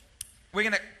We're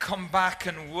going to come back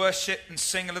and worship and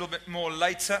sing a little bit more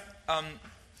later.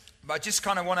 But I just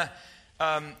kind of want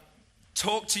to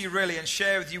talk to you really and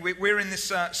share with you. We're in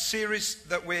this series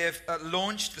that we've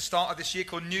launched at the start of this year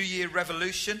called New Year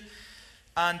Revolution.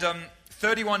 And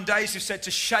 31 days we've said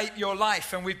to shape your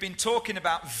life. And we've been talking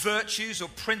about virtues or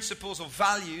principles or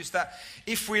values that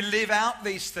if we live out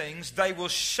these things, they will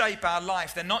shape our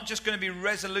life. They're not just going to be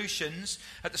resolutions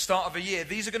at the start of a year.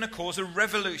 These are going to cause a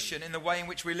revolution in the way in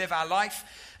which we live our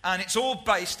life. And it's all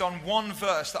based on one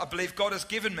verse that I believe God has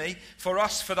given me for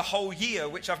us for the whole year,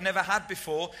 which I've never had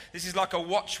before. This is like a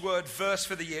watchword verse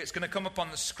for the year. It's going to come up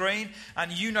on the screen.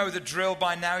 And you know the drill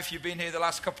by now if you've been here the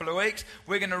last couple of weeks.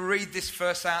 We're going to read this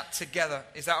verse out together.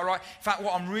 Is that all right? In fact,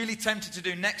 what I'm really tempted to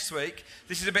do next week,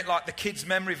 this is a bit like the kids'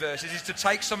 memory verses, is to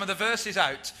take some of the verses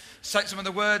out, take some of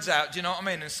the words out, do you know what I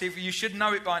mean? And see if you should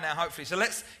know it by now, hopefully. So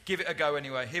let's give it a go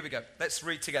anyway. Here we go. Let's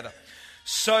read together.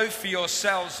 Sow for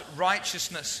yourselves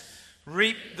righteousness,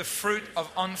 reap the fruit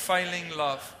of unfailing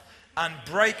love, and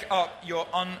break up your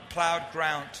unplowed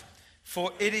ground.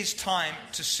 For it is time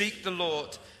to seek the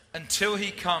Lord until he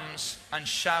comes and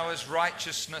showers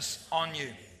righteousness on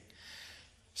you.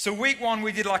 So week 1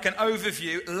 we did like an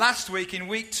overview. Last week in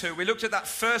week 2 we looked at that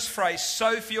first phrase,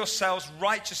 sow for yourselves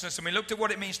righteousness, and we looked at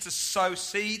what it means to sow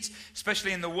seeds,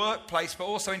 especially in the workplace, but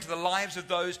also into the lives of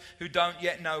those who don't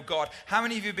yet know God. How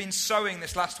many of you have been sowing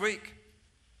this last week?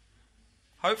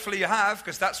 Hopefully you have,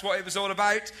 because that's what it was all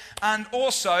about. And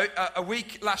also, a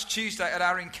week last Tuesday at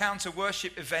our Encounter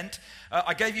Worship event,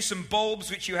 I gave you some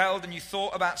bulbs which you held and you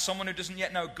thought about someone who doesn't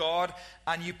yet know God,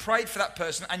 and you prayed for that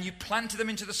person and you planted them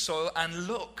into the soil, and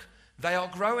look, they are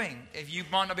growing. If you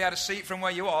might not be able to see it from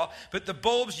where you are, but the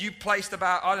bulbs, you placed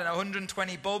about,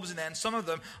 120 bulbs in there, and some of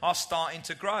them are starting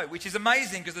to grow, which is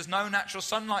amazing because there's no natural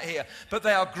sunlight here. But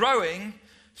they are growing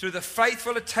through the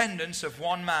faithful attendance of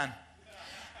one man.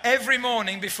 Every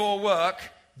morning before work,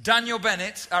 Daniel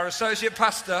Bennett, our associate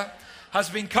pastor, has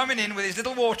been coming in with his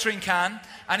little watering can,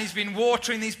 and he's been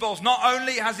watering these bulbs. Not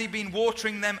only has he been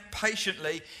watering them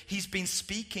patiently, he's been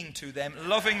speaking to them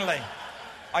lovingly.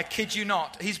 I kid you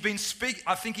not. He's been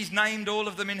I think he's named all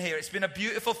of them in here. It's been a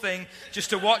beautiful thing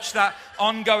just to watch that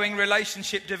ongoing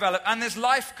relationship develop. And there's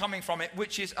life coming from it,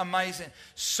 which is amazing.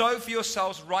 Sow for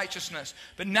yourselves righteousness.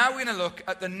 But now we're going to look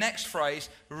at the next phrase,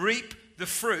 reap the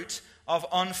fruit of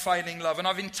unfailing love. And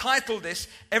I've entitled this,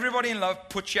 Everybody in Love,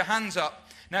 Put Your Hands Up.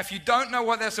 Now, if you don't know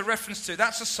what that's a reference to,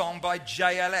 that's a song by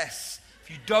JLS. If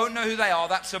you don't know who they are,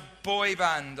 that's a boy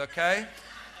band, okay?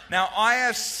 Now, I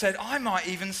have said I might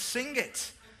even sing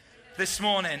it this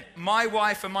morning. My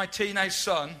wife and my teenage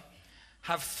son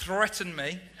have threatened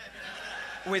me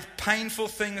with painful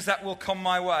things that will come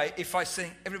my way if I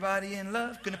sing, Everybody in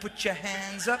Love, gonna put your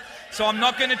hands up. So I'm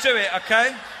not going to do it,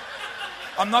 okay?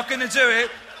 I'm not going to do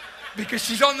it. Because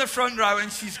she's on the front row and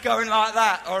she's going like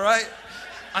that, all right?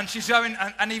 And she's going,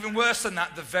 and even worse than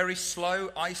that, the very slow,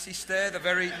 icy stare, the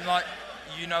very, like,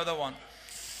 you know the one.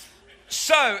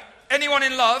 So, anyone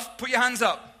in love, put your hands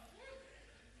up.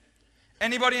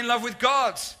 Anybody in love with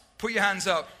God, put your hands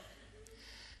up.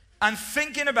 And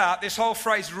thinking about this whole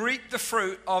phrase, reap the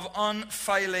fruit of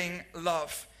unfailing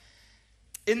love.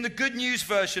 In the Good News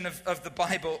version of the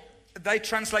Bible, they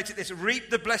translate it this, reap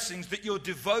the blessings that your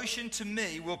devotion to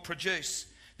me will produce.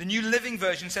 The New Living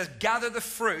Version says, gather the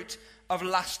fruit of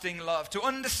lasting love. To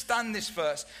understand this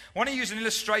verse, I want to use an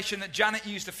illustration that Janet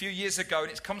used a few years ago,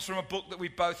 and it comes from a book that we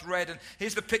both read. And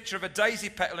here's the picture of a daisy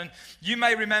petal. And you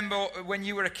may remember when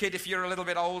you were a kid, if you're a little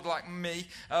bit old like me,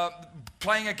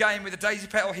 playing a game with a daisy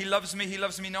petal, he loves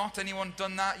me not. Anyone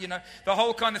done that? You know, the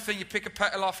whole kind of thing, you pick a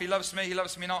petal off, he loves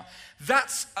me not.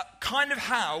 That's kind of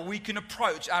how we can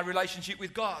approach our relationship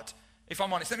with God, if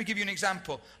I'm honest. Let me give you an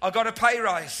example. I got a pay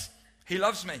rise. He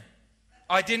loves me.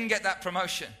 I didn't get that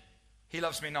promotion. He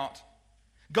loves me not.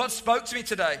 God spoke to me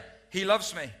today. He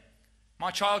loves me. My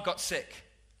child got sick.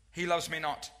 He loves me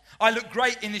not. I look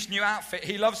great in this new outfit.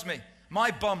 He loves me.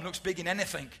 My bum looks big in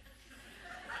anything.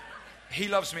 He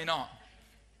loves me not.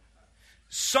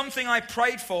 Something I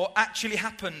prayed for actually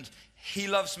happened. He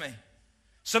loves me.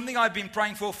 Something I've been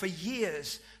praying for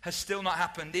years has still not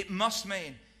happened. It must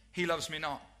mean he loves me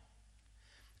not.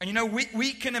 And you know,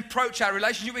 we can approach our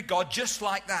relationship with God just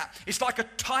like that. It's like a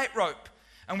tightrope.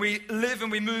 And we live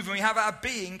and we move and we have our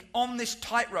being on this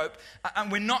tightrope, and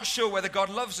we're not sure whether God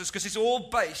loves us because it's all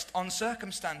based on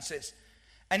circumstances.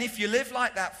 And if you live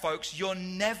like that, folks, you're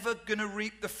never going to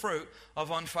reap the fruit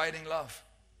of unfading love.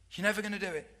 You're never going to do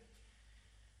it.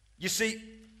 You see,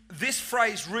 this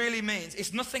phrase really means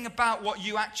it's nothing about what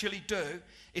you actually do.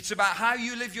 It's about how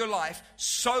you live your life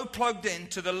so plugged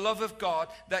into the love of God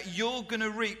that you're going to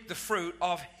reap the fruit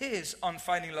of his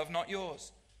unfailing love, not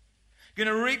yours. You're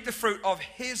going to reap the fruit of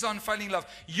his unfailing love.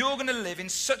 You're going to live in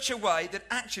such a way that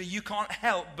actually you can't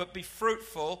help but be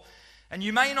fruitful. And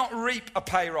you may not reap a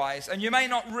pay rise, and you may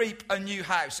not reap a new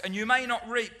house, and you may not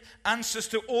reap answers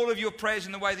to all of your prayers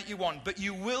in the way that you want, but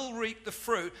you will reap the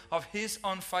fruit of his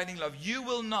unfailing love. You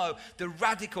will know the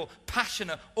radical,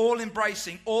 passionate,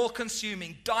 all-embracing,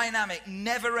 all-consuming, dynamic,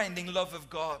 never-ending love of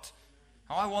God.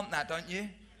 Oh, I want that, don't you?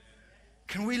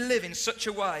 Can we live in such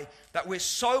a way that we're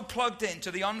so plugged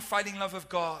into the unfailing love of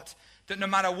God that no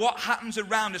matter what happens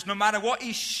around us, no matter what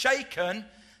is shaken,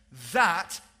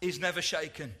 that is never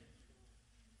shaken?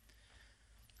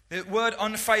 The word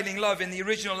unfailing love in the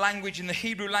original language, in the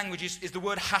Hebrew language, is the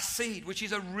word hasid, which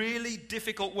is a really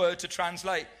difficult word to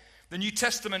translate. The New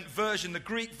Testament version, the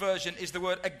Greek version, is the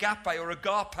word agape or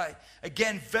agape.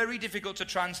 Again, very difficult to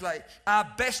translate. Our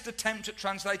best attempt at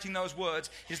translating those words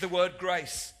is the word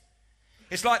grace.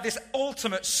 It's like this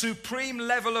ultimate, supreme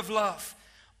level of love.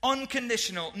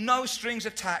 Unconditional, no strings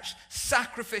attached,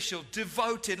 sacrificial,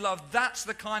 devoted love. That's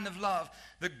the kind of love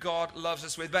that God loves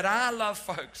us with. But our love,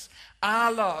 folks,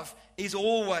 our love is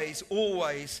always,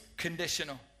 always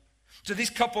conditional. So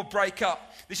this couple break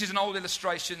up. This is an old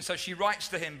illustration, so she writes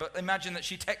to him, but imagine that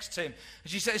she texts him.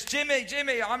 And she says,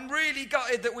 Jimmy, I'm really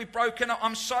gutted that we've broken up.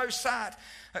 I'm so sad.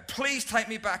 Please take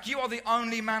me back. You are the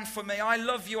only man for me. I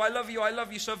love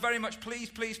you so very much.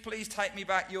 Please, please, please take me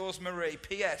back. Yours, Marie.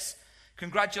 P.S.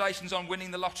 Congratulations on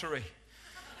winning the lottery.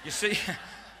 You see,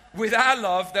 with our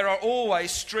love, there are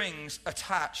always strings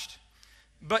attached.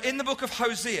 But in the book of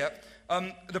Hosea,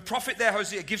 the prophet there,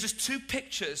 Hosea, gives us two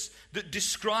pictures that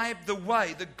describe the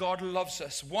way that God loves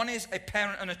us. One is a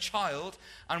parent and a child,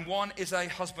 and one is a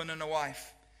husband and a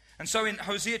wife. And so in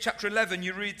Hosea chapter 11,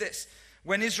 you read this.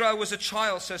 When Israel was a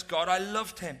child, says God, I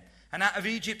loved him. And out of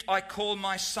Egypt I called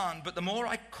my son. But the more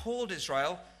I called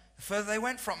Israel, the further they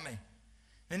went from me.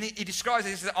 And he describes it.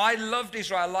 He says, I loved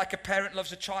Israel like a parent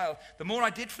loves a child. The more I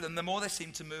did for them, the more they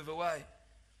seemed to move away.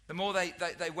 The more they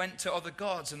went to other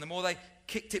gods, and the more they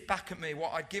kicked it back at me,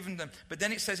 what I'd given them. But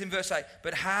then it says in verse 8,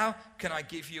 but how can I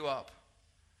give you up?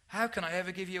 How can I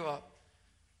ever give you up?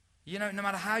 You know, no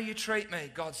matter how you treat me,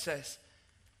 God says,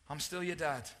 I'm still your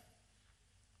dad.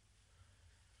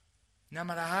 No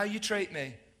matter how you treat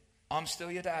me, I'm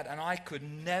still your dad, and I could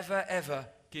never, ever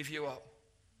give you up.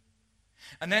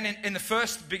 And then in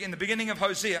the beginning of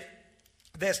Hosea,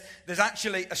 there's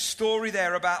actually a story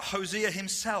there about Hosea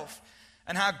himself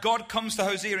and how God comes to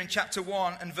Hosea in chapter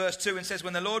 1 and verse 2 and says,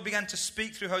 when the Lord began to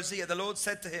speak through Hosea, the Lord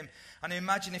said to him, and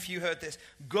imagine if you heard this,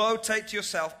 go take to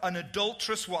yourself an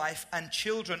adulterous wife and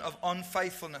children of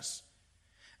unfaithfulness.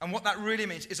 And what that really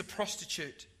means is a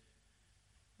prostitute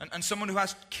and someone who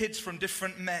has kids from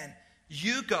different men.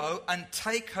 You go and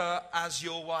take her as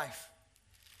your wife.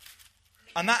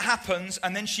 And that happens,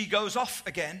 and then she goes off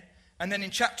again. And then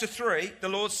in chapter 3, the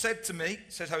Lord said to me,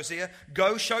 says Hosea,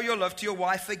 go show your love to your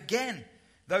wife again,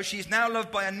 though she is now loved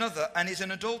by another and is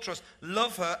an adulteress.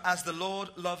 Love her as the Lord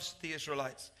loves the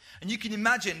Israelites. And you can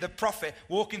imagine the prophet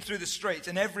walking through the streets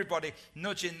and everybody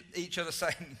nudging each other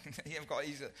saying,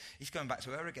 he's going back to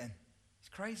her again. It's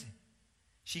crazy.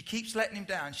 She keeps letting him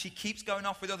down. She keeps going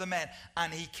off with other men.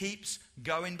 And he keeps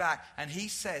going back. And he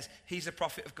says he's a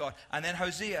prophet of God. And then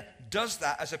Hosea does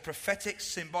that as a prophetic,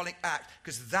 symbolic act.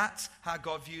 Because that's how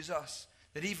God views us.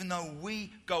 That even though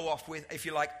we go off with, if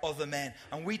you like, other men.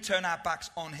 And we turn our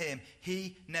backs on him.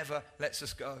 He never lets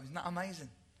us go. Isn't that amazing?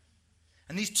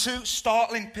 And these two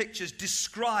startling pictures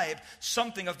describe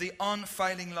something of the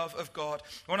unfailing love of God.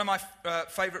 One of my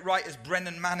favorite writers,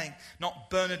 Brennan Manning, not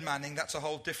Bernard Manning, that's a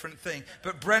whole different thing,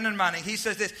 but Brennan Manning, he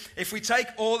says this, if we take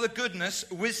all the goodness,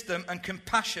 wisdom and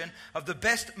compassion of the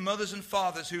best mothers and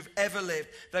fathers who've ever lived,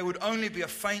 they would only be a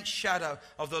faint shadow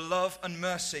of the love and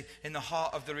mercy in the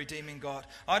heart of the redeeming God.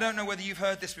 I don't know whether you've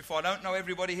heard this before. I don't know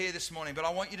everybody here this morning, but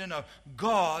I want you to know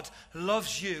God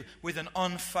loves you with an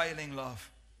unfailing love.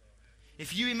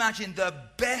 If you imagine the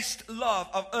best love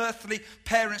of earthly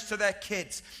parents to their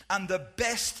kids and the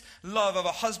best love of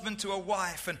a husband to a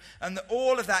wife and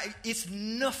all of that, it's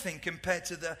nothing compared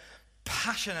to the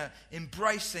passionate,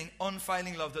 embracing,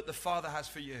 unfailing love that the Father has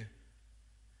for you.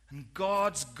 And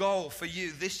God's goal for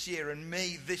you this year and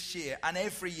me this year and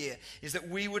every year is that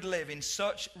we would live in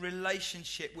such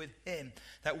relationship with him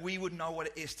that we would know what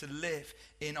it is to live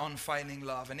in unfailing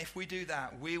love. And if we do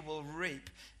that, we will reap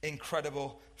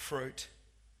incredible fruit.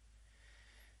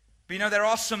 But you know, there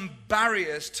are some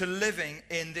barriers to living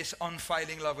in this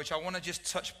unfailing love, which I want to just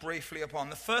touch briefly upon.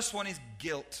 The first one is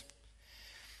guilt.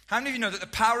 How many of you know that the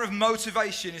power of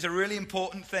motivation is a really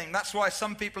important thing? That's why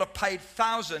some people are paid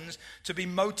thousands to be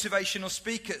motivational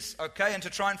speakers, okay? And to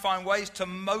try and find ways to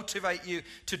motivate you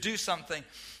to do something.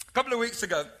 A couple of weeks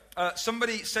ago,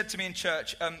 somebody said to me in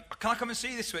church, can I come and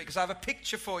see you this week because I have a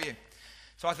picture for you?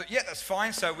 So I thought, yeah, that's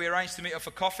fine. So we arranged to meet up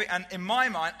for coffee. And in my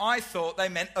mind, I thought they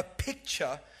meant a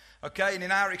picture. Okay, and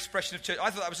in our expression of church,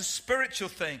 I thought that was a spiritual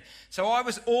thing. So I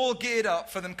was all geared up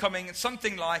for them coming, and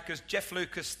something like, as Jeff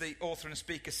Lucas, the author and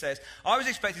speaker, says, I was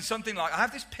expecting something like, I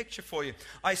have this picture for you.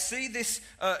 I see this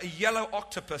yellow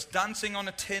octopus dancing on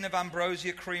a tin of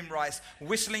ambrosia cream rice,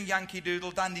 whistling Yankee Doodle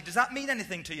Dandy. Does that mean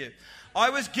anything to you? I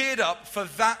was geared up for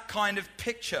that kind of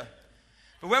picture.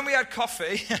 But when we had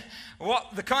coffee,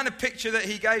 the kind of picture that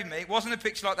he gave me wasn't a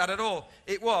picture like that at all.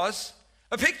 It was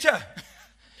a picture.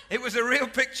 It was a real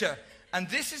picture. And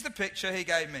this is the picture he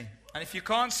gave me. And if you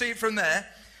can't see it from there,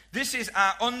 this is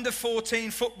our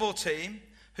under-14 football team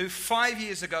who 5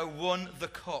 years ago won the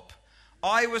cup.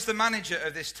 I was the manager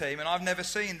of this team, and I've never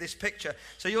seen this picture.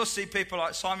 So you'll see people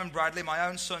like Simon Bradley, my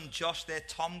own son Josh there,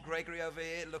 Tom Gregory over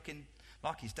here looking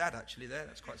like his dad actually there.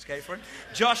 That's quite scary for him.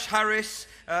 Josh Harris,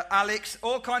 Alex,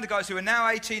 all kind of guys who are now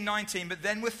 18, 19, but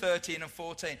then were 13 and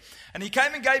 14. And he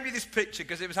came and gave me this picture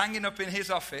because it was hanging up in his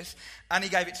office, and he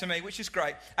gave it to me, which is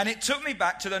great. And it took me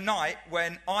back to the night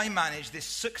when I managed this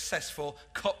successful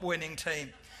cup-winning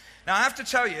team. Now, I have to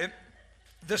tell you,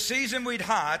 the season we'd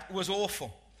had was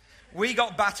awful. We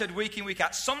got battered week in, week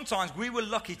out. Sometimes we were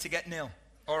lucky to get nil.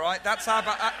 All right? That's how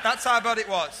bad it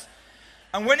was.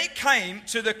 And when it came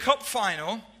to the cup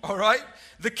final, all right,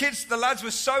 the lads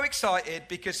were so excited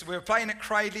because we were playing at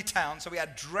Cradley Town, so we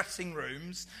had dressing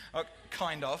rooms,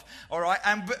 kind of, all right.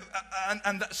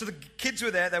 So the kids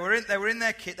were there. They were in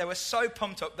their kit. They were so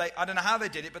pumped up. I don't know how they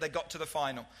did it, but they got to the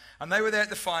final, and they were there at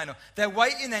the final. They're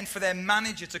waiting then for their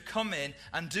manager to come in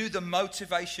and do the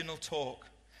motivational talk.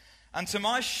 And to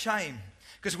my shame,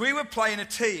 because we were playing a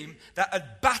team that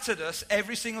had battered us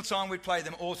every single time we'd played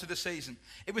them all through the season.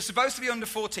 It was supposed to be under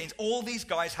 14s. All these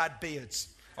guys had beards.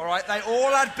 All right? They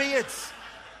all had beards.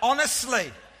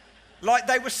 Honestly. Like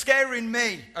they were scaring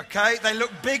me. Okay? They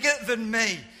looked bigger than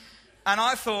me. And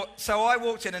I thought, so I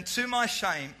walked in, and to my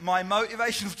shame, my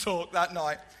motivational talk that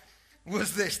night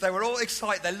was this. They were all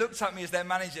excited. They looked at me as their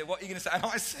manager. What are you going to say? And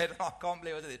I said, I can't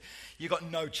believe I did it. You got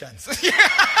no chance.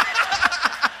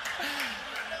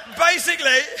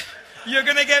 Basically, you're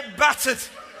going to get battered.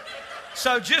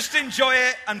 So just enjoy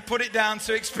it and put it down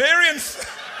to experience.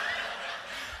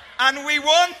 And we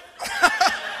won.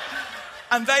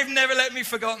 And they've never let me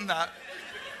forgotten that.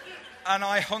 And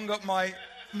I hung up my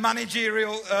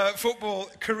managerial football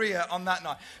career on that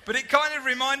night. But it kind of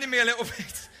reminded me a little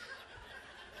bit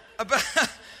about...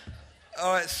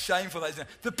 Oh, it's shameful, isn't it?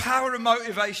 The power of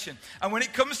motivation. And when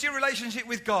it comes to your relationship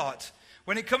with God...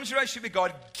 When it comes to relationship with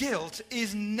God, guilt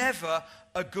is never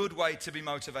a good way to be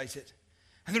motivated.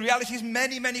 And the reality is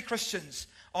many, many Christians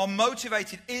are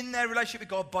motivated in their relationship with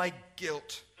God by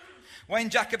guilt.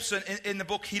 Wayne Jacobson, in the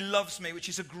book He Loves Me, which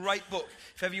is a great book,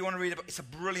 if ever you want to read it, it's a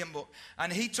brilliant book.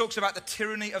 And he talks about the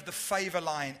tyranny of the favor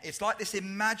line. It's like this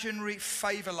imaginary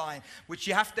favor line, which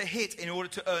you have to hit in order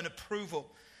to earn approval.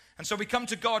 And so we come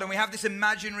to God and we have this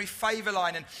imaginary favor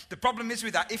line. And the problem is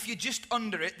with that, if you're just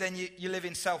under it, then you live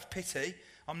in self-pity.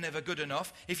 I'm never good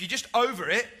enough. If you're just over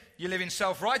it, you live in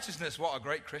self-righteousness. What a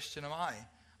great Christian am I.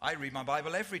 I read my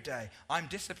Bible every day. I'm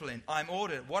disciplined. I'm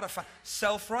ordered. What a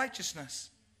self-righteousness.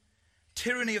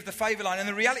 Tyranny of the favor line. And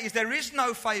the reality is there is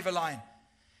no favor line.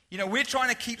 You know, we're trying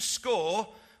to keep score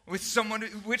with someone,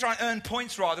 we're trying to earn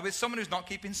points rather with someone who's not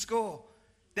keeping score.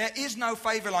 There is no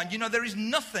favor line. You know, there is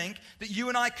nothing that you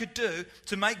and I could do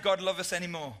to make God love us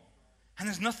anymore. And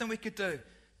there's nothing we could do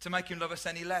to make him love us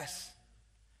any less.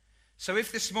 So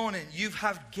if this morning you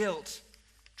have guilt,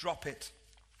 drop it.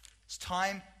 It's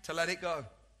time to let it go.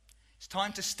 It's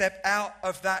time to step out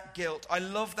of that guilt. I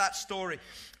love that story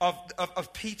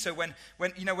of Peter when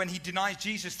he denies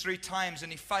Jesus 3 times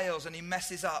and he fails and he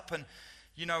messes up and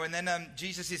then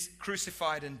Jesus is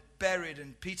crucified and buried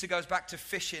and Peter goes back to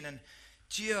fishing and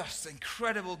just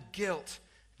incredible guilt.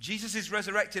 Jesus is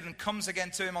resurrected and comes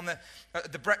again to him on at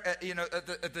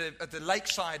the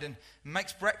lakeside and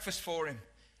makes breakfast for him.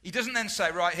 He doesn't then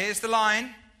say, right, here's the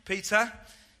line, Peter.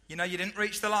 You didn't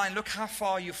reach the line. Look how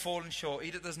far you've fallen short.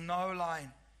 There's no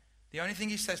line. The only thing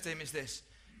he says to him is this: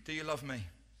 do you love me?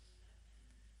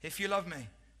 If you love me,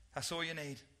 that's all you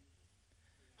need.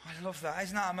 I love that.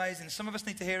 Isn't that amazing? Some of us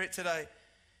need to hear it today.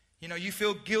 You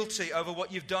feel guilty over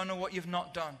what you've done or what you've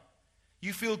not done.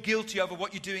 You feel guilty over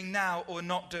what you're doing now or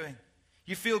not doing.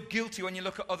 You feel guilty when you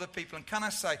look at other people. And can I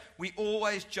say, we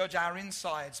always judge our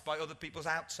insides by other people's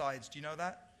outsides. Do you know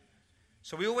that?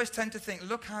 So we always tend to think,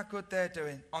 look how good they're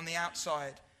doing on the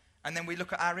outside. And then we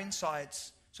look at our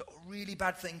insides. So a really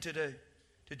bad thing to do,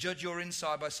 to judge your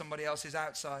inside by somebody else's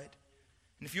outside.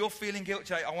 And if you're feeling guilt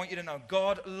today, I want you to know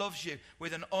God loves you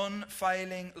with an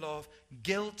unfailing love.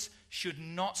 Guilt should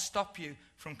not stop you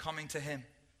from coming to him.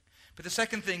 But the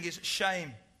second thing is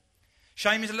shame.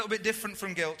 Shame is a little bit different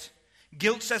from guilt.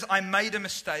 Guilt says, I made a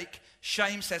mistake.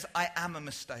 Shame says, I am a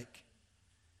mistake.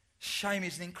 Shame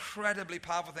is an incredibly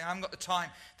powerful thing. I haven't got the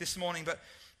time this morning, but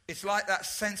it's like that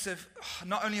sense of,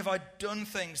 not only have I done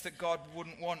things that God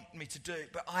wouldn't want me to do,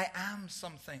 but I am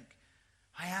something.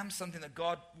 I am something that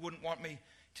God wouldn't want me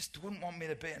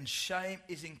to be. And shame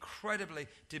is incredibly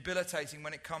debilitating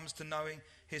when it comes to knowing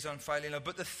his unfailing love.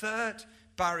 But the third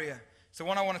barrier, it's the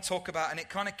one I want to talk about, and it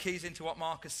kind of keys into what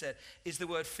Mark has said, is the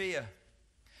word fear.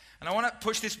 And I want to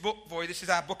push this book for you. This is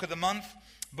our book of the month,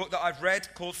 book that I've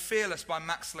read called Fearless by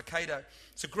Max Lucado.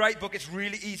 It's a great book. It's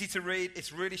really easy to read.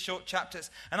 It's really short chapters.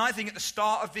 And I think at the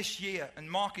start of this year, and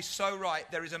Mark is so right,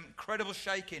 there is an incredible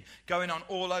shaking going on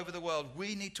all over the world.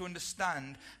 We need to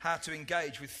understand how to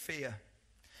engage with fear.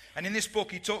 And in this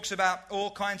book, he talks about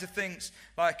all kinds of things.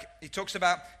 Like, he talks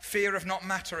about fear of not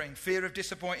mattering, fear of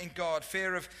disappointing God,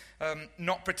 fear of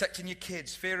not protecting your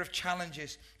kids, fear of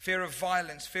challenges, fear of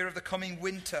violence, fear of the coming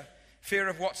winter, fear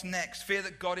of what's next, fear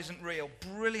that God isn't real.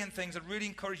 Brilliant things. I really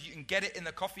encourage you. You can get it in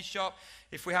the coffee shop.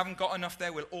 If we haven't got enough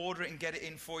there, we'll order it and get it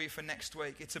in for you for next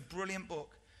week. It's a brilliant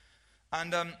book.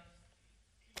 And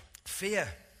fear.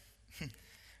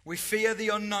 We fear the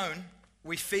unknown.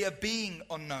 We fear being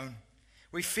unknown.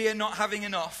 We fear not having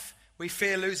enough. We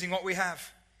fear losing what we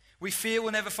have. We fear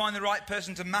we'll never find the right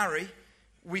person to marry.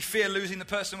 We fear losing the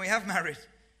person we have married.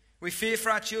 We fear for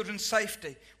our children's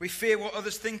safety. We fear what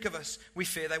others think of us. We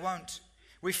fear they won't.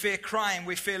 We fear crime.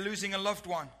 We fear losing a loved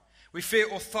one. We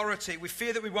fear authority. We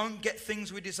fear that we won't get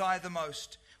things we desire the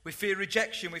most. We fear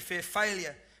rejection. We fear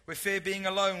failure. We fear being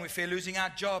alone. We fear losing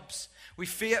our jobs. We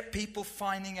fear people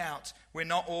finding out we're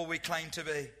not all we claim to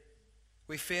be.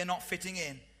 We fear not fitting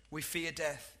in. We fear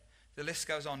death. The list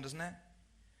goes on, doesn't it?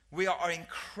 We are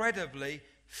incredibly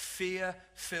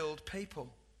fear-filled people.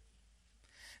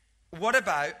 What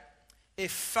about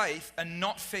if faith and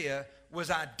not fear was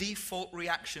our default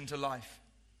reaction to life?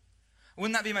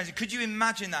 Wouldn't that be amazing? Could you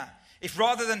imagine that? If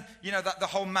rather than, the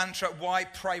whole mantra, why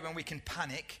pray when we can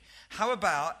panic, how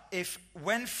about if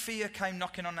when fear came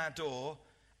knocking on our door,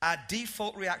 our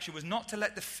default reaction was not to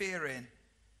let the fear in,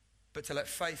 but to let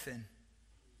faith in?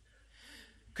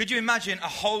 Could you imagine a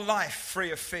whole life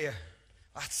free of fear?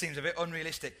 That seems a bit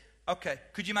unrealistic. Okay,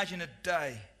 could you imagine a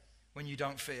day when you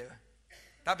don't fear?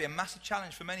 That'd be a massive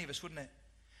challenge for many of us, wouldn't it?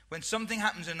 When something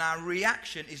happens and our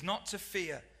reaction is not to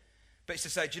fear, but it's to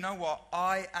say, do you know what?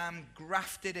 I am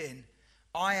grafted in.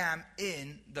 I am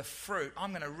in the fruit. I'm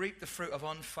going to reap the fruit of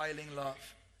unfailing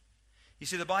love. You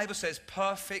see, the Bible says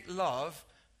perfect love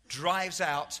drives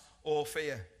out all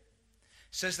fear. It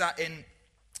says that in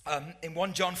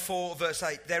 1 John 4 verse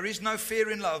 8, there is no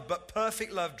fear in love, but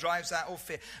perfect love drives out all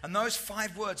fear. And those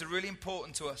 5 words are really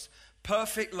important to us.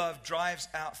 Perfect love drives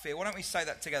out fear. Why don't we say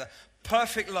that together?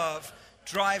 Perfect love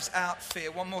drives out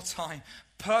fear. One more time.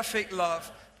 Perfect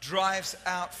love drives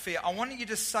out fear. I want you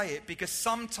to say it because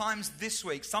sometime this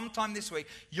week,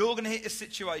 you're going to hit a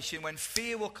situation when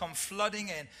fear will come flooding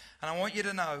in. And I want you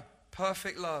to know,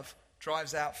 perfect love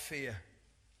drives out fear.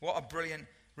 What a brilliant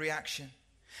reaction.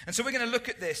 And so we're going to look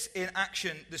at this in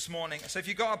action this morning. So if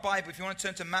you've got a Bible, if you want to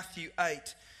turn to Matthew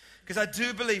 8, because I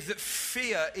do believe that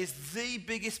fear is the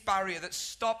biggest barrier that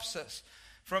stops us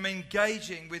from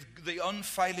engaging with the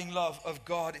unfailing love of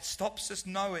God. It stops us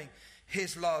knowing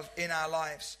his love in our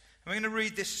lives. And we're going to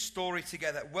read this story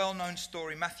together, a well-known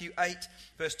story, Matthew 8,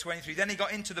 verse 23. Then he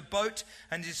got into the boat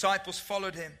and his disciples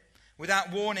followed him.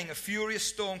 Without warning, a furious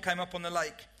storm came up on the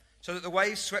lake, so that the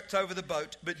waves swept over the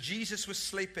boat, but Jesus was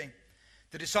sleeping.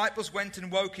 The disciples went and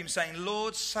woke him, saying,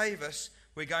 Lord, save us,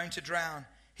 we're going to drown.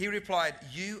 He replied,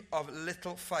 you of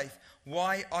little faith,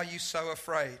 why are you so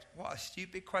afraid? What a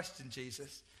stupid question,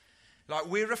 Jesus. Like,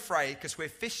 we're afraid because we're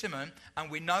fishermen and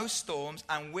we know storms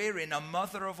and we're in a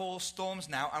mother of all storms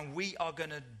now and we are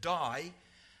going to die.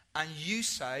 And you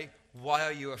say, why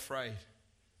are you afraid?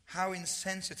 How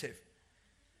insensitive.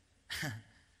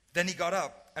 Then he got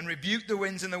up and rebuked the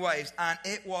winds and the waves, and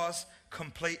it was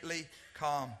completely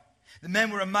calm. The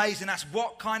men were amazed and asked,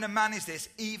 what kind of man is this?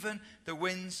 Even the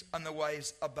winds and the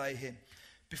waves obey him.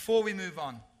 Before we move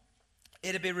on,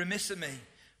 it'd be remiss of me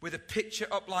with a picture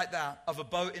up like that of a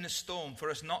boat in a storm for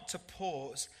us not to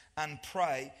pause and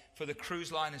pray for the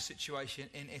cruise liner situation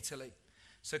in Italy.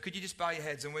 So could you just bow your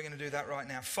heads, and we're going to do that right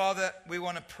now. Father, we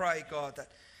want to pray, God,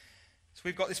 that so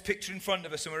we've got this picture in front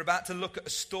of us and we're about to look at a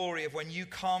story of when you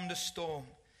calmed a storm.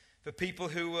 For people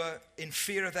who were in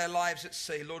fear of their lives at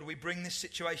sea, Lord, we bring this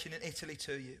situation in Italy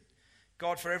to you.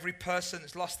 God, for every person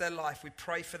that's lost their life, we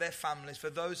pray for their families,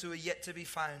 for those who are yet to be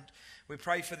found. We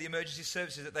pray for the emergency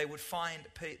services that they would find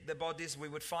their bodies. We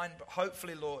would find,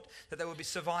 hopefully, Lord, that there would be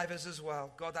survivors as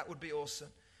well. God, that would be awesome.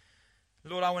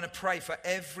 Lord, I want to pray for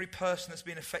every person that's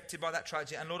been affected by that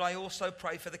tragedy. And Lord, I also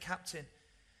pray for the captain.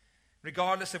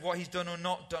 Regardless of what he's done or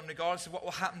not done, regardless of what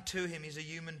will happen to him, he's a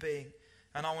human being.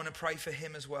 And I want to pray for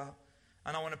him as well.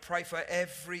 And I want to pray for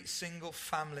every single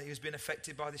family who's been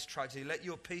affected by this tragedy. Let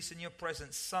your peace and your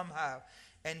presence somehow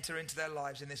enter into their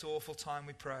lives in this awful time,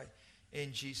 we pray.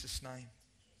 In Jesus' name.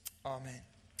 Amen.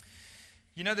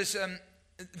 You know, there's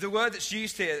the word that's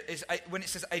used here is when it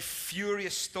says a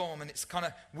furious storm, and it's kind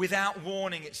of without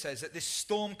warning. It says that this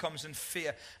storm comes and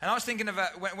fear. And I was thinking of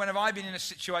when have I been in a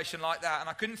situation like that? And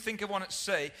I couldn't think of one at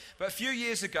sea. But a few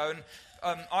years ago,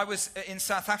 I was in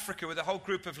South Africa with a whole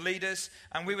group of leaders,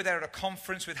 and we were there at a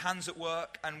conference with Hands at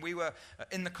Work, and we were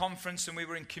in the conference, and we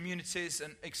were in communities,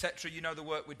 and etc. You know the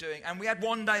work we're doing. And we had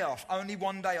one day off, only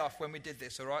one day off when we did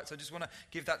this, all right? So I just want to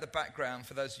give that the background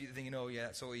for those of you thinking, oh yeah,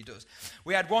 that's all he does.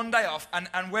 We had one day off,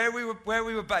 and where we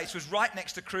were based was right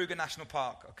next to Kruger National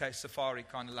Park, okay, safari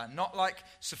kind of land. Not like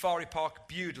Safari Park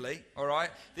Bewdley, all right?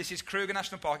 This is Kruger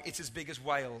National Park. It's as big as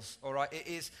Wales, all right? It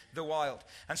is the wild.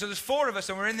 And so there's 4 of us,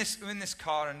 and we're in this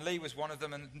car, and Lee was one of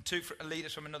them, and 2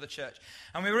 leaders from another church.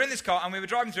 And we were in this car, and we were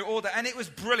driving through all that, and it was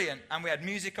brilliant. And we had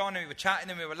music on, and we were chatting,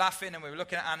 and we were laughing, and we were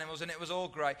looking at animals, and it was all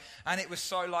great. And it was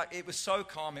so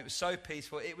calm, it was so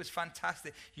peaceful, it was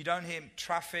fantastic. You don't hear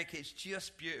traffic, it's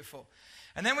just beautiful.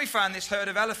 And then we found this herd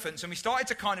of elephants, and we started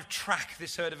to kind of track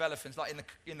this herd of elephants, like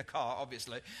in the car,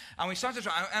 obviously. And we started to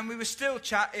track, and we were still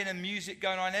chatting and music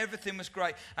going on, everything was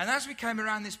great. And as we came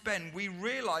around this bend, we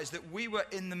realized that we were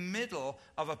in the middle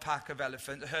of a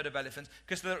herd of elephants,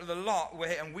 because the lot were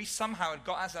here, and we somehow had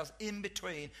got ourselves in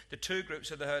between the 2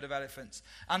 groups of the herd of elephants.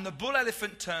 And the bull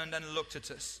elephant turned and looked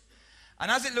at us. And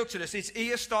as it looked at us, its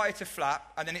ears started to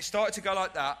flap, and then it started to go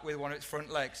like that with one of its front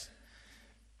legs.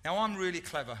 Now, I'm really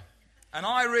clever. And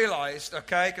I realized,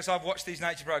 okay, because I've watched these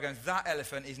nature programs, that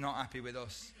elephant is not happy with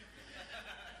us.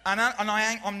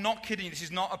 I'm not kidding you. This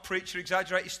is not a preacher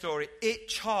exaggerated story. It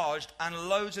charged, and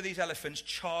loads of these elephants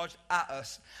charged at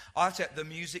us. I tell you, the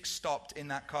music stopped in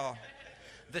that car.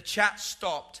 The chat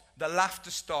stopped. The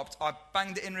laughter stopped. I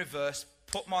banged it in reverse,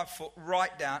 put my foot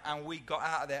right down, and we got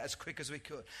out of there as quick as we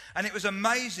could. And it was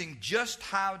amazing just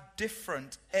how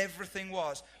different everything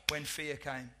was when fear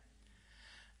came.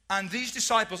 And these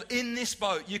disciples in this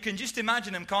boat, you can just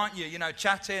imagine them, can't you? You know,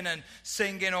 chatting and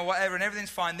singing or whatever, and everything's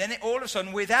fine. Then all of a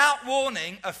sudden, without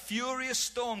warning, a furious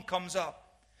storm comes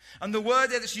up. And the word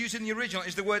there that's used in the original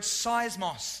is the word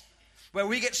seismos, where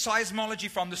we get seismology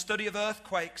from, the study of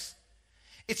earthquakes.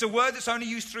 It's a word that's only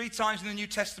used 3 times in the New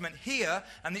Testament. Here,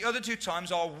 and the other 2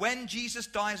 times are when Jesus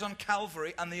dies on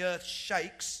Calvary and the earth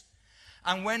shakes,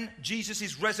 and when Jesus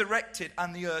is resurrected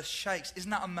and the earth shakes.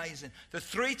 Isn't that amazing? The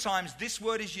 3 times this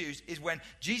word is used is when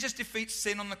Jesus defeats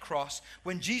sin on the cross,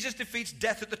 when Jesus defeats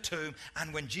death at the tomb,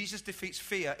 and when Jesus defeats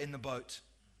fear in the boat.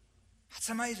 That's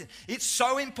amazing. It's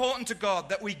so important to God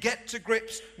that we get to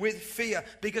grips with fear,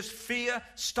 because fear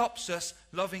stops us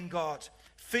loving God.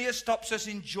 Fear stops us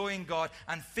enjoying God,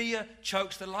 and fear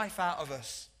chokes the life out of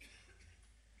us.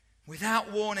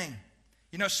 Without warning.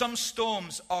 You know, some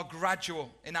storms are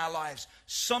gradual in our lives.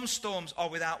 Some storms are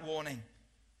without warning.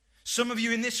 Some of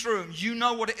you in this room, you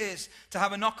know what it is to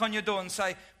have a knock on your door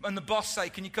and the boss say,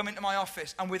 can you come into my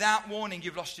office? And without warning,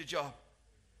 you've lost your job.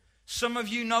 Some of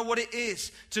you know what it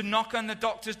is to knock on the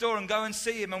doctor's door and go and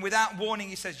see him, and without warning,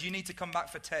 he says, you need to come back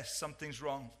for tests, something's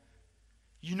wrong.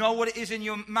 You know what it is in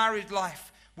your married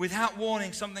life. Without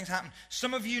warning, something's happened.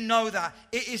 Some of you know that.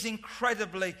 It is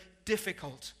incredibly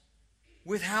difficult.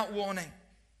 Without warning.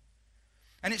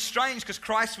 And it's strange because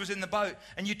Christ was in the boat.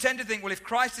 And you tend to think, well, if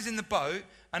Christ is in the boat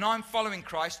and I'm following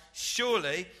Christ,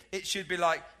 surely it should be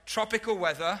like tropical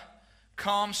weather,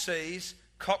 calm seas,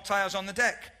 cocktails on the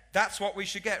deck. That's what we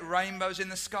should get, rainbows in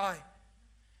the sky.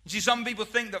 You see, some people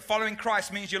think that following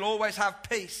Christ means you'll always have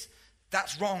peace.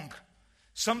 That's wrong.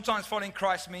 Sometimes following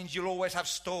Christ means you'll always have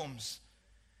storms.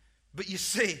 But you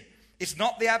see, it's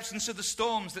not the absence of the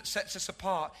storms that sets us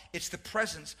apart. It's the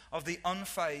presence of the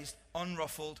unfazed,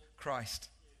 unruffled Christ.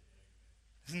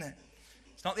 Isn't it?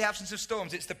 It's not the absence of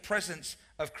storms. It's the presence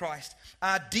of Christ.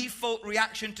 Our default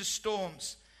reaction to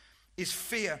storms is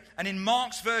fear. And in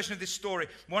Mark's version of this story,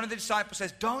 one of the disciples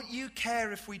says, don't you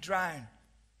care if we drown?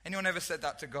 Anyone ever said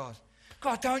that to God?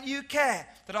 God, don't you care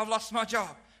that I've lost my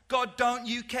job? God, don't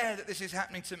you care that this is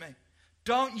happening to me?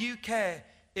 Don't you care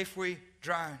if we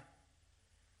drown?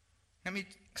 Let me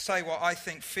say what I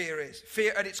think fear is.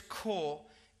 Fear at its core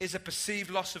is a perceived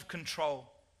loss of control.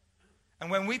 And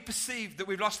when we perceive that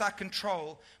we've lost our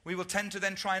control, we will tend to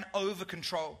then try and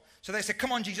over-control. So they say,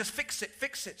 come on, Jesus, fix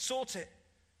it, sort it.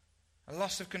 A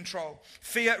loss of control.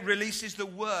 Fear releases the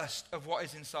worst of what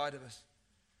is inside of us.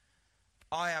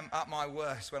 I am at my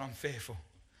worst when I'm fearful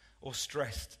or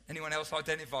stressed. Anyone else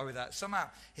identify with that? Somehow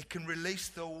it can release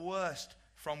the worst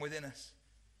from within us.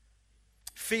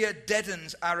 Fear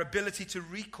deadens our ability to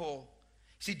recall.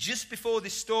 See, just before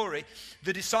this story,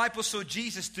 the disciples saw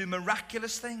Jesus do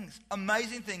miraculous things,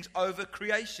 amazing things over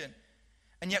creation.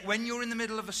 And yet when you're in the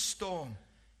middle of a storm,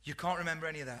 you can't remember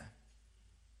any of that.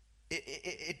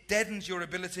 It deadens your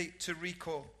ability to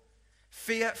recall.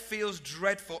 Fear feels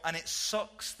dreadful and it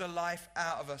sucks the life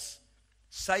out of us.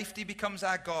 Safety becomes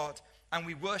our God and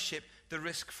we worship the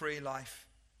risk-free life.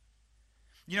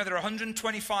 You know, there are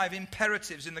 125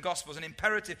 imperatives in the Gospels. An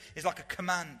imperative is like a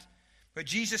command. Where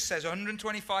Jesus says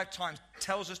 125 times,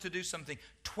 tells us to do something.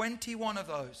 21 of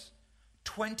those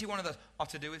are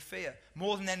to do with fear.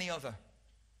 More than any other.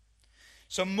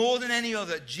 So more than any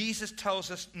other, Jesus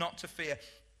tells us not to fear.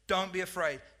 Don't be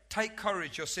afraid. Take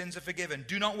courage, your sins are forgiven.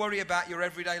 Do not worry about your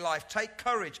everyday life. Take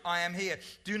courage, I am here.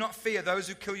 Do not fear those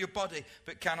who kill your body,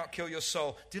 but cannot kill your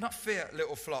soul. Do not fear,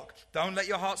 little flock. Don't let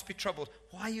your hearts be troubled.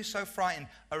 Why are you so frightened?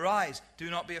 Arise, do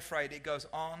not be afraid. It goes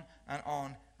on and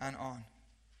on and on.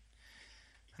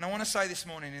 And I want to say this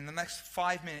morning, in the next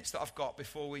 5 minutes that I've got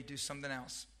before we do something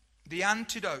else, the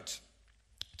antidote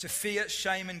to fear,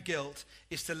 shame, and guilt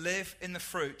is to live in the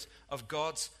fruit of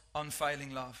God's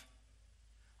unfailing love.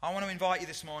 I want to invite you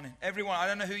this morning. Everyone, I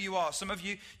don't know who you are. Some of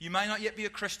you, you may not yet be a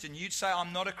Christian. You'd say,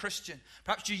 I'm not a Christian.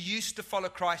 Perhaps you used to follow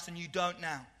Christ and you don't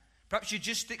now. Perhaps you're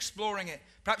just exploring it.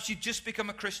 Perhaps you just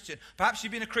become a Christian. Perhaps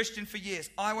you've been a Christian for years.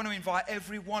 I want to invite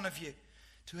every one of you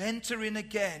to enter in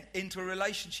again into a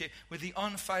relationship with the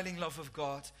unfailing love of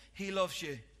God. He loves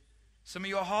you. Some of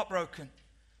you are heartbroken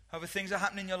over things that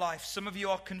happen in your life. Some of you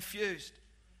are confused.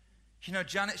 You know,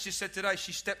 Janet's just said today,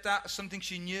 she stepped out of something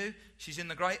she knew. She's in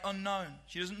the great unknown.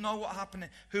 She doesn't know what's happening.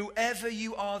 Whoever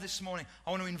you are this morning, I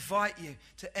want to invite you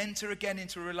to enter again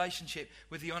into a relationship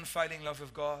with the unfailing love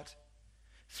of God.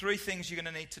 3 things you're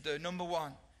going to need to do. Number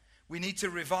 1, we need to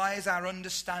revise our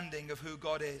understanding of who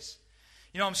God is.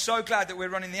 You know, I'm so glad that we're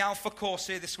running the Alpha course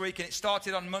here this week, and it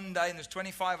started on Monday, and there's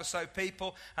 25 or so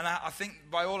people, and I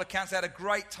think by all accounts they had a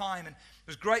great time, and it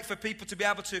was great for people to be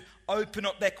able to open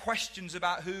up their questions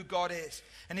about who God is.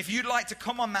 And if you'd like to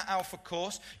come on that Alpha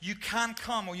course, you can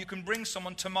come, or you can bring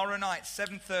someone tomorrow night,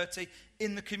 7:30,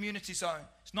 in the community zone.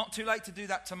 It's not too late to do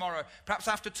that tomorrow. Perhaps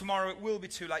after tomorrow it will be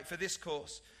too late for this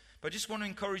course, but I just want to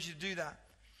encourage you to do that.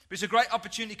 But it's a great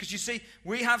opportunity because you see,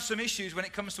 we have some issues when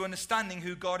it comes to understanding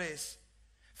who God is.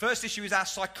 First issue is our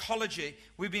psychology.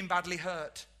 We've been badly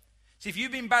hurt. See, if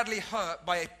you've been badly hurt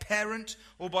by a parent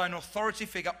or by an authority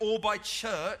figure or by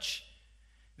church,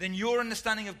 then your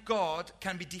understanding of God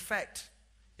can be defect.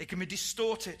 It can be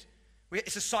distorted.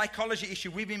 It's a psychology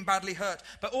issue. We've been badly hurt.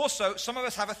 But also, some of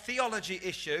us have a theology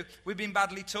issue. We've been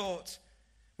badly taught.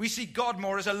 We see God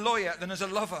more as a lawyer than as a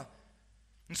lover.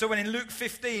 And so when in Luke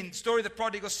 15, story of the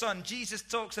prodigal son, Jesus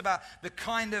talks about the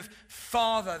kind of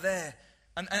father there.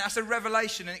 And that's a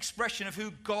revelation, an expression of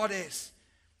who God is.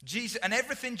 Jesus, and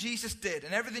everything Jesus did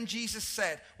and everything Jesus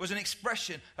said was an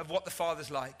expression of what the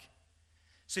Father's like.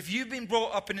 So if you've been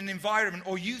brought up in an environment,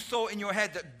 or you thought in your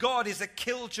head that God is a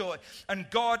killjoy and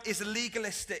God is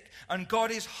legalistic and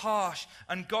God is harsh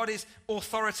and God is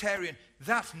authoritarian,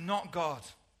 that's not God.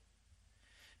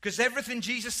 Because everything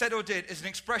Jesus said or did is an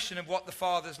expression of what the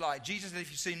Father's like. Jesus said, if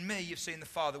you've seen me, you've seen the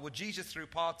Father. Well, Jesus threw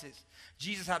parties.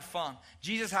 Jesus had fun.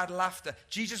 Jesus had laughter.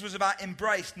 Jesus was about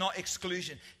embrace, not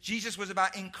exclusion. Jesus was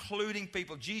about including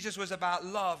people. Jesus was about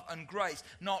love and grace,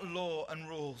 not law and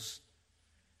rules.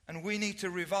 And we need to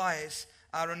revise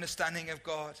our understanding of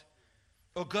God.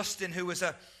 Augustine, who was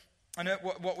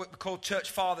what we call church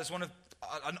fathers,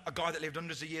 a guy that lived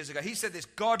hundreds of years ago, he said this: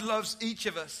 God loves each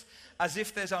of us as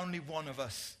if there's only one of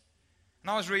us. And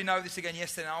I was reading over this again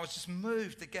yesterday, and I was just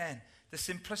moved again. The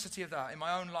simplicity of that in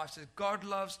my own life says God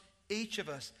loves each of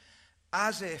us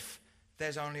as if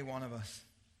there's only one of us.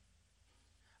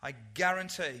 I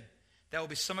guarantee there will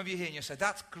be some of you here and you'll say,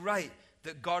 that's great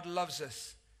that God loves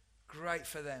us. Great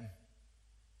for them.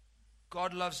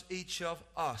 God loves each of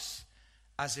us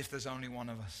as if there's only one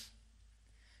of us.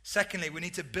 Secondly, we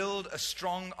need to build a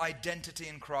strong identity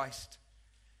in Christ.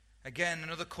 Again,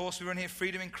 another course we run here,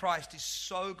 Freedom in Christ, is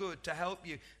so good to help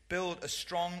you build a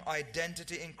strong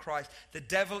identity in Christ. The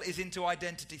devil is into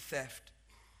identity theft,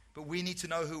 but we need to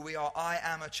know who we are. I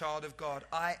am a child of God.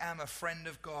 I am a friend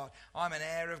of God. I'm an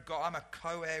heir of God. I'm a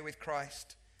co-heir with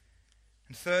Christ.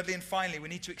 And thirdly and finally, we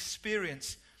need to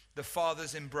experience the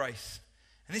Father's embrace.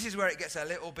 And this is where it gets a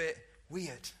little bit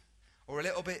weird or a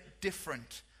little bit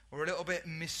different or a little bit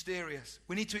mysterious.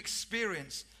 We need to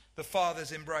experience the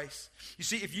Father's embrace. You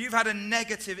see, if you've had a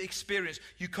negative experience,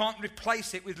 you can't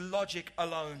replace it with logic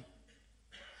alone.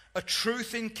 A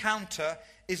truth encounter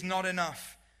is not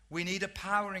enough. We need a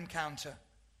power encounter.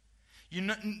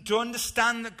 To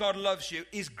understand that God loves you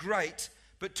is great,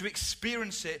 but to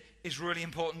experience it is really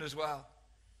important as well.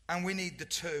 And we need the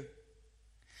two.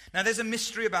 Now, there's a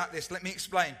mystery about this. Let me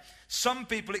explain. Some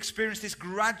people experience this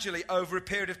gradually over a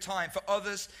period of time. For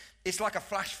others, it's like a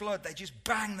flash flood. They just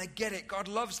bang, they get it. God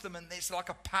loves them, and it's like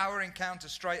a power encounter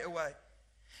straight away.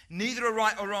 Neither are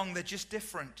right or wrong. They're just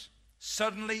different.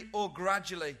 Suddenly or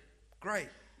gradually. Great.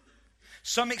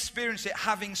 Some experience it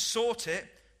having sought it.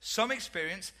 Some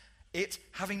experience it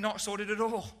having not sought it at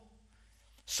all.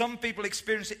 Some people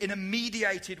experience it in a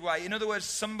mediated way. In other words,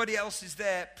 somebody else is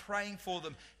there praying for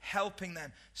them, helping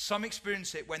them. Some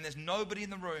experience it when there's nobody in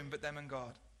the room but them and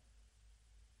God.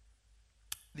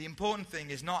 The important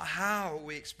thing is not how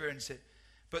we experience it,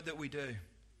 but that we do.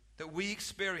 That we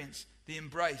experience the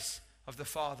embrace of the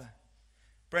Father.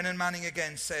 Brennan Manning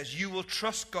again says, you will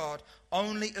trust God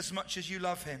only as much as you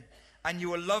love him. And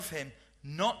you will love him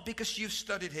not because you've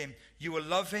studied him. You will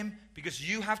love him because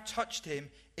you have touched him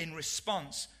in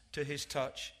response to his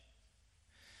touch.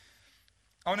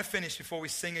 I want to finish before we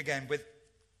sing again with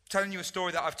telling you a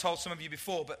story that I've told some of you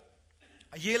before. But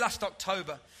a year last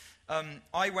October,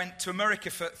 I went to America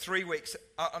for 3 weeks,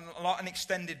 an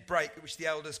extended break, which the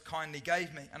elders kindly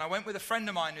gave me. And I went with a friend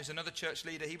of mine who's another church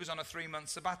leader. He was on a 3-month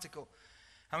sabbatical.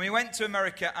 And we went to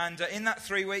America, and in that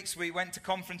 3 weeks, we went to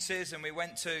conferences, and we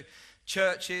went to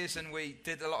churches, and we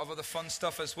did a lot of other fun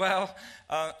stuff as well.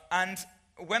 And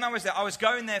when I was there, I was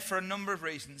going there for a number of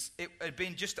reasons. It had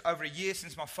been just over a year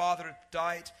since my father had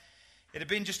died. It had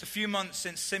been just a few months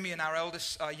since Simeon, our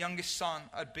youngest son,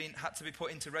 had to be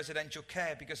put into residential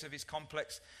care because of his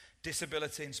complex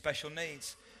disability and special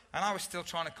needs. And I was still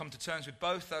trying to come to terms with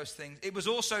both those things. It was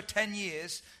also 10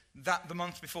 years the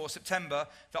month before, September,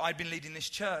 that I'd been leading this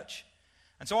church.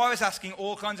 And so I was asking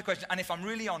all kinds of questions. And if I'm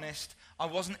really honest, I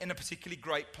wasn't in a particularly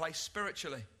great place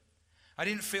spiritually. I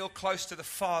didn't feel close to the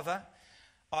Father.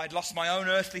 I'd lost my own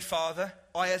earthly father.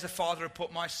 I, as a father, had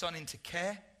put my son into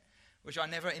care, which I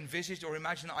never envisaged or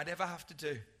imagined that I'd ever have to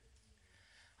do.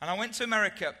 And I went to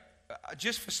America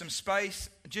just for some space,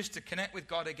 just to connect with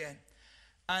God again.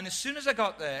 And as soon as I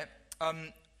got there,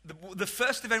 the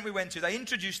first event we went to, they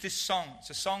introduced this song. It's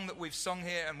a song that we've sung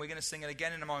here, and we're going to sing it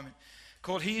again in a moment,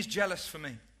 called He Is Jealous for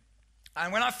Me.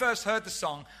 And when I first heard the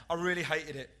song, I really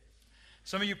hated it.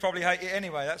 Some of you probably hate it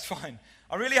anyway, that's fine.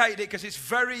 I really hated it because it's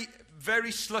very,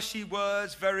 very slushy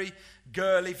words, very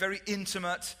girly, very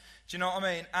intimate. Do you know what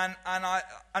I mean?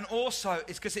 And also,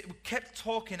 it's because it kept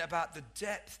talking about the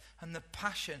depth and the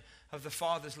passion of the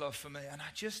Father's love for me. And I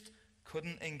just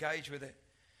couldn't engage with it.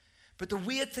 But the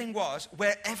weird thing was,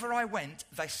 wherever I went,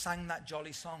 they sang that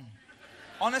jolly song.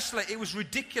 Honestly, it was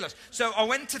ridiculous. So I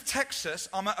went to Texas.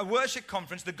 I'm at a worship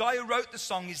conference. The guy who wrote the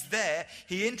song is there.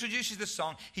 He introduces the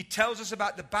song. He tells us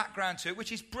about the background to it,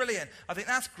 which is brilliant. I think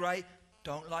that's great.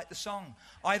 Don't like the song.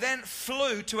 I then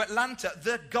flew to Atlanta.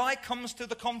 The guy comes to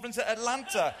the conference at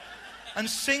Atlanta and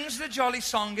sings the jolly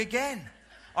song again.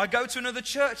 I go to another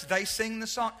church. They sing the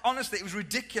song. Honestly, it was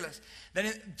ridiculous.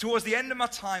 Then towards the end of my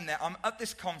time there, I'm at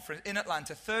this conference in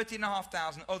Atlanta,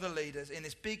 30,500 other leaders in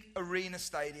this big arena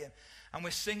stadium. And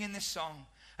we're singing this song.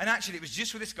 And actually, it was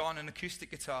just with this guy on an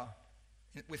acoustic guitar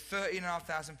with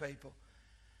 13,500 people.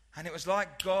 And it was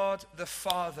like God the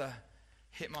Father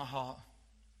hit my heart.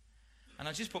 And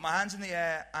I just put my hands in the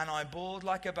air and I bawled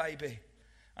like a baby.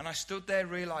 And I stood there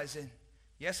realizing,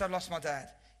 yes, I lost my dad.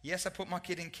 Yes, I put my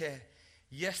kid in care.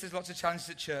 Yes, there's lots of challenges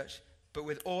at church. But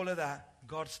with all of that,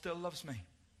 God still loves me.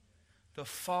 The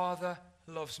Father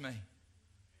loves me.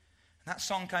 And that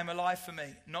song came alive for me.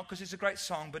 Not because it's a great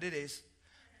song, but it is.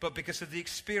 But because of the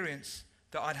experience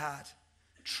that I'd had.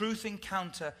 Truth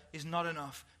encounter is not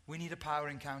enough. We need a power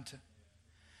encounter.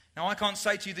 Now, I can't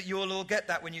say to you that you'll all get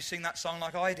that when you sing that song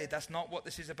like I did. That's not what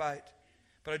this is about.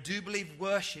 But I do believe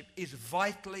worship is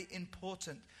vitally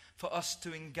important for us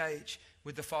to engage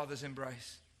with the Father's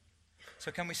embrace.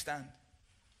 So can we stand?